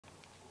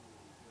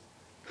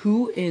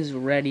who is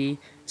ready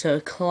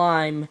to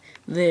climb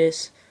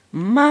this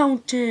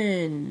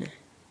mountain?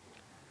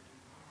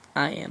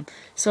 I am.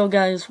 So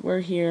guys, we're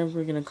here.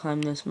 We're gonna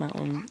climb this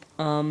mountain.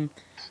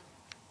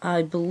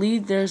 I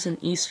believe there's an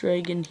Easter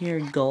egg in here,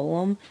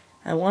 Golem.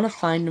 I want to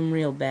find him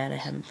real bad. I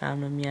haven't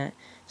found him yet.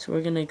 So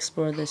we're gonna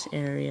explore this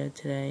area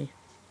today.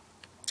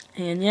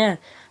 And yeah,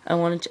 I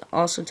wanted to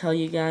also tell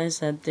you guys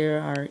that there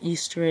are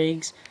Easter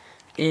eggs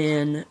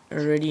in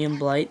Iridium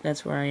Blight.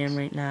 That's where I am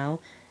right now.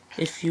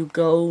 If you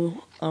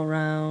go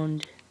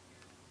around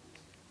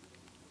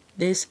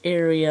this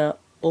area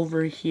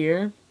over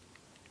here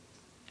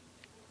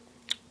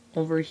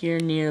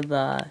near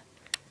the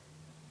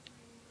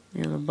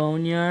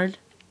boneyard,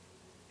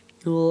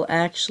 you will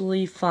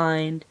actually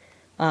find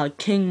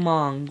King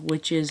Mong,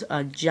 which is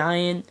a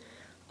giant,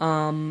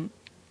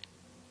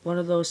 what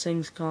are those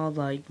things called,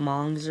 like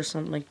Mongs or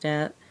something like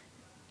that.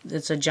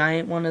 It's a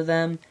giant one of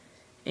them,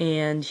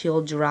 and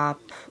he'll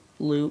drop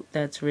loot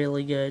that's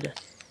really good.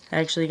 I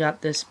actually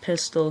got this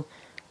pistol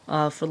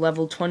for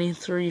level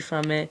 23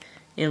 from it,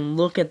 and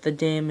look at the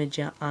damage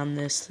on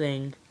this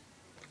thing.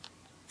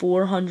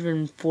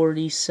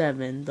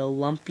 447, the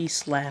Lumpy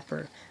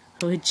Slapper,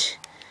 which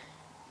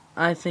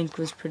I think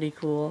was pretty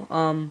cool.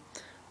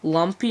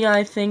 Lumpy,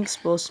 I think,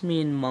 supposed to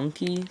mean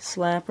monkey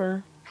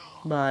slapper,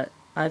 but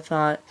I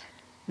thought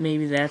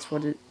maybe that's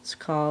what it's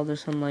called or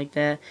something like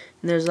that.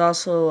 And there's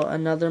also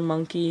another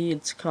monkey.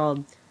 It's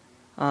called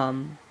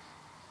like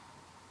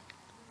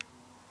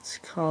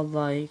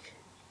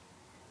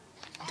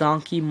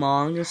Donkey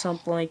Mong or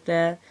something like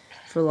that,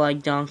 for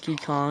like Donkey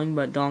Kong,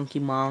 but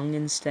Donkey Mong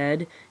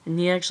instead. And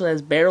he actually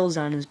has barrels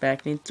on his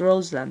back and he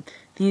throws them.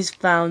 He's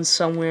found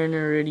somewhere in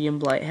Iridium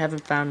Blight.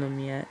 Haven't found him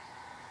yet.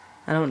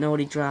 I don't know what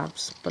he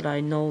drops, but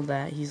I know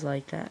that he's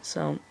like that.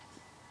 So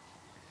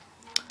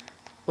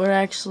we're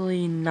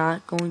actually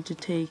not going to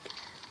take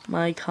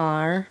my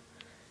car.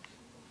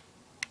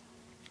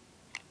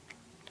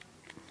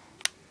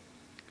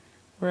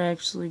 We're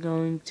actually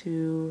going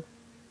to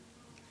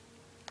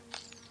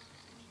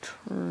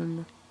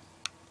turn.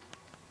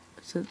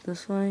 Is it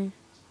this way?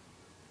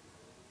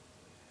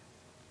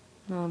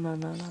 No.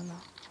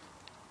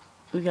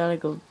 We gotta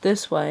go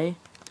this way.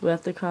 Do we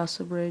have to cross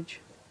the bridge?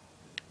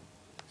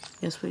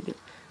 Yes, we do.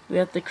 We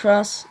have to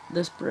cross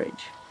this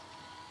bridge.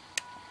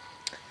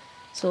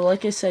 So,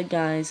 like I said,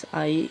 guys,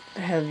 I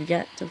have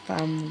yet to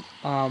find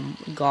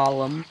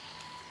Golem.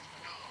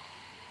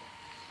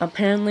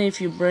 Apparently,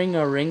 if you bring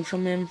a ring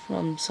from him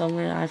from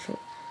somewhere,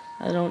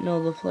 I don't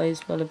know the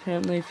place, but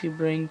apparently, if you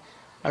bring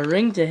a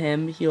ring to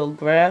him, he'll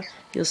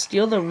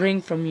steal the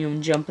ring from you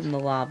and jump in the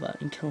lava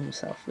and kill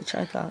himself, which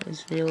I thought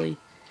was really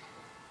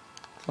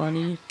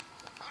funny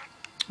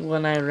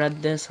when I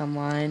read this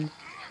online.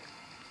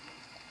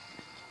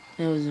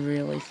 It was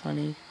really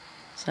funny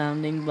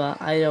sounding, but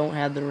I don't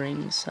have the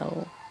ring,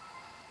 so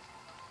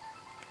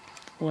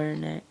where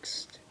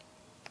next?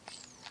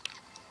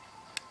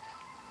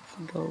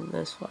 Go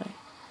this way.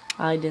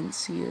 I didn't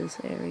see this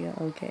area.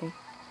 Okay.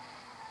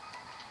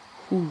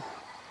 Ooh,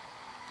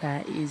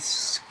 that is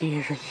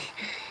scary.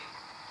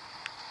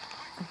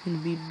 I'm gonna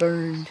be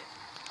burned.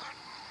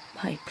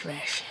 My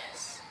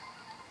precious.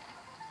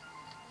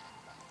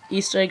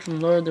 Easter egg from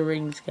Lord of the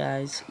Rings,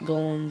 guys.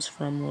 Golems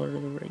from Lord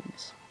of the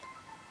Rings.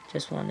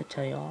 Just wanted to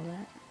tell you all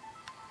that.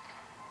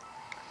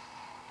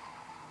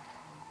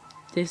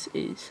 This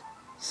is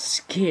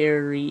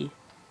scary.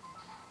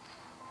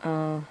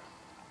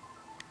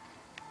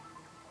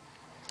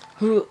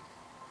 Who?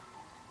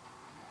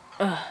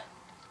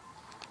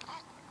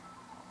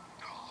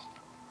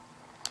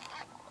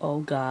 Oh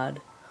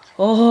God.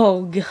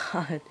 Oh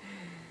God.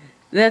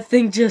 That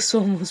thing just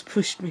almost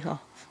pushed me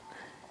off.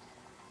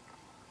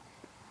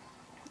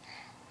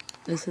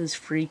 This is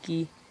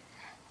freaky.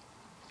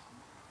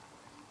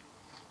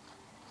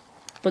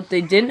 But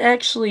they didn't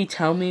actually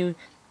tell me.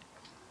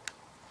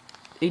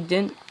 They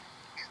didn't.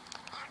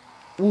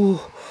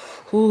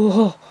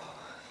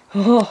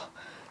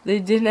 They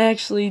didn't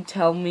actually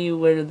tell me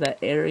where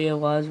the area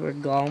was, where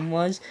Golem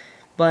was.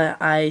 But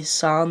I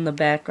saw in the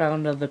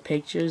background of the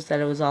pictures that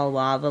it was all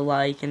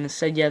lava-like, and it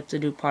said you have to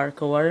do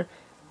parkour.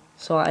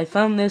 So I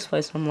found this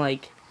place. I'm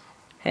like,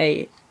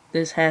 hey,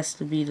 this has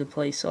to be the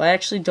place. So I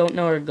actually don't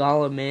know where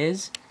Golem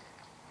is.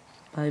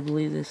 I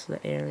believe this is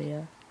the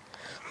area.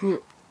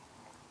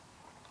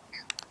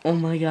 Oh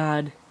my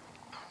God.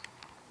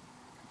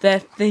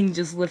 That thing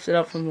just lifted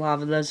up from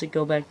lava. Does it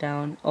go back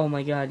down? Oh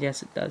my God,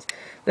 yes it does.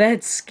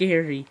 That's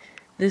scary.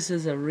 This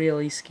is a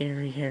really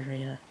scary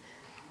area.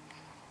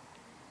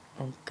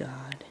 Oh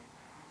God.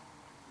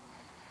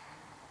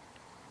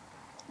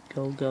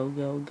 Go, go,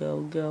 go,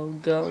 go, go,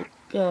 go,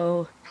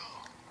 go.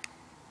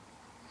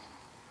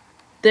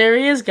 There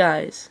he is,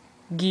 guys.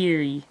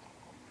 Geary.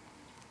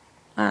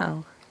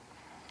 Wow.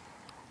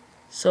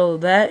 So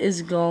that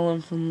is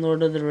Gollum from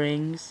Lord of the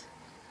Rings.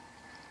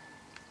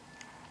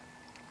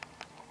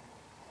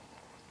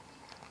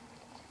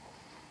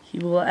 He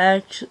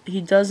will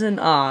he doesn't,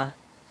 I'll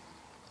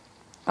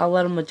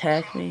let him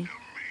attack me.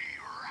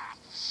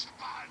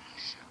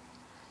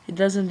 He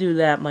doesn't do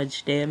that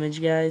much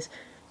damage, guys.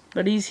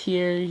 But he's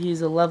here.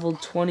 He's a level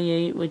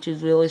 28, which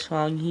is really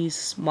strong. He's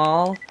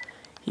small.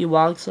 He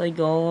walks like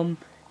Golem.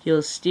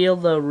 He'll steal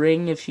the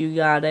ring if you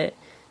got it.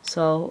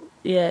 So,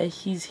 yeah,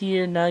 he's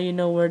here. Now you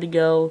know where to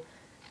go.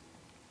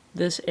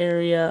 This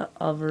area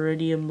of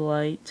Iridium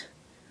Blight.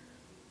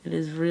 It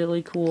is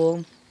really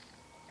cool.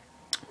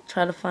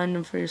 Try to find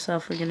him for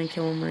yourself. We're going to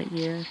kill him right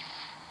here.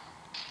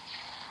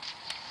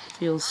 If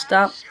he'll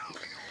stop.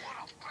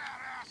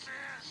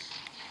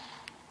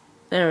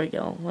 There we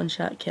go. One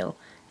shot kill.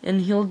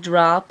 And he'll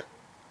drop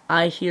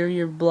I Hear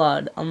Your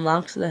Blood.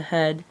 Unlocks the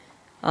head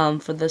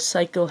for the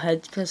Psycho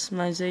Head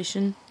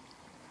customization.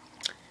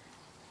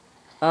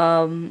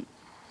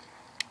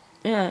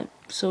 Yeah,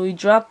 so he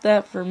dropped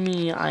that for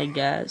me, I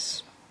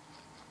guess.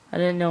 I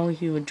didn't know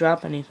he would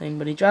drop anything,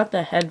 but he dropped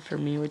a head for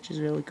me, which is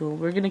really cool.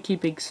 We're gonna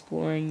keep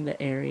exploring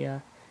the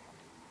area.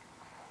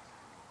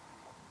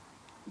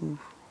 Oof.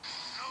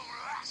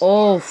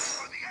 Oh.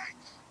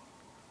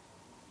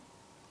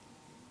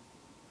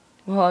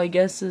 Well, I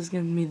guess this is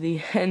gonna be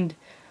the end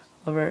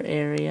of our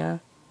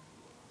area.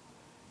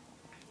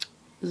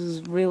 This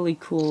is really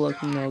cool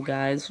looking though,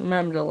 guys.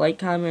 Remember to like,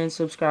 comment, and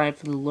subscribe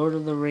for the Lord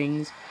of the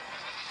Rings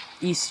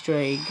Easter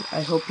egg.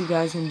 I hope you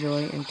guys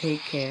enjoy and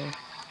take care.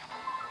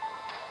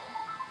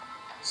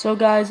 So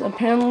guys,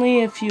 apparently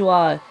if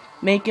you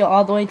make it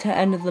all the way to the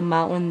end of the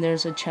mountain,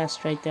 there's a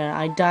chest right there.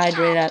 I died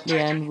right at the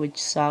end,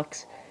 which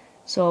sucks.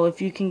 So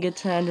if you can get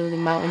to the end of the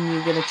mountain,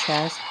 you get a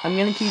chest. I'm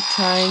gonna keep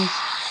trying.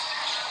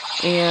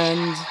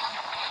 And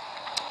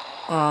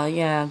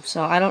yeah,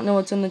 so I don't know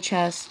what's in the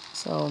chest,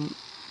 so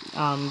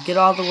get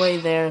all the way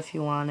there if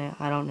you want it.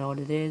 I don't know what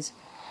it is,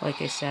 like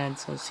I said.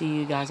 So see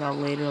you guys out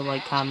later.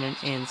 Like,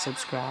 comment, and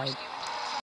subscribe.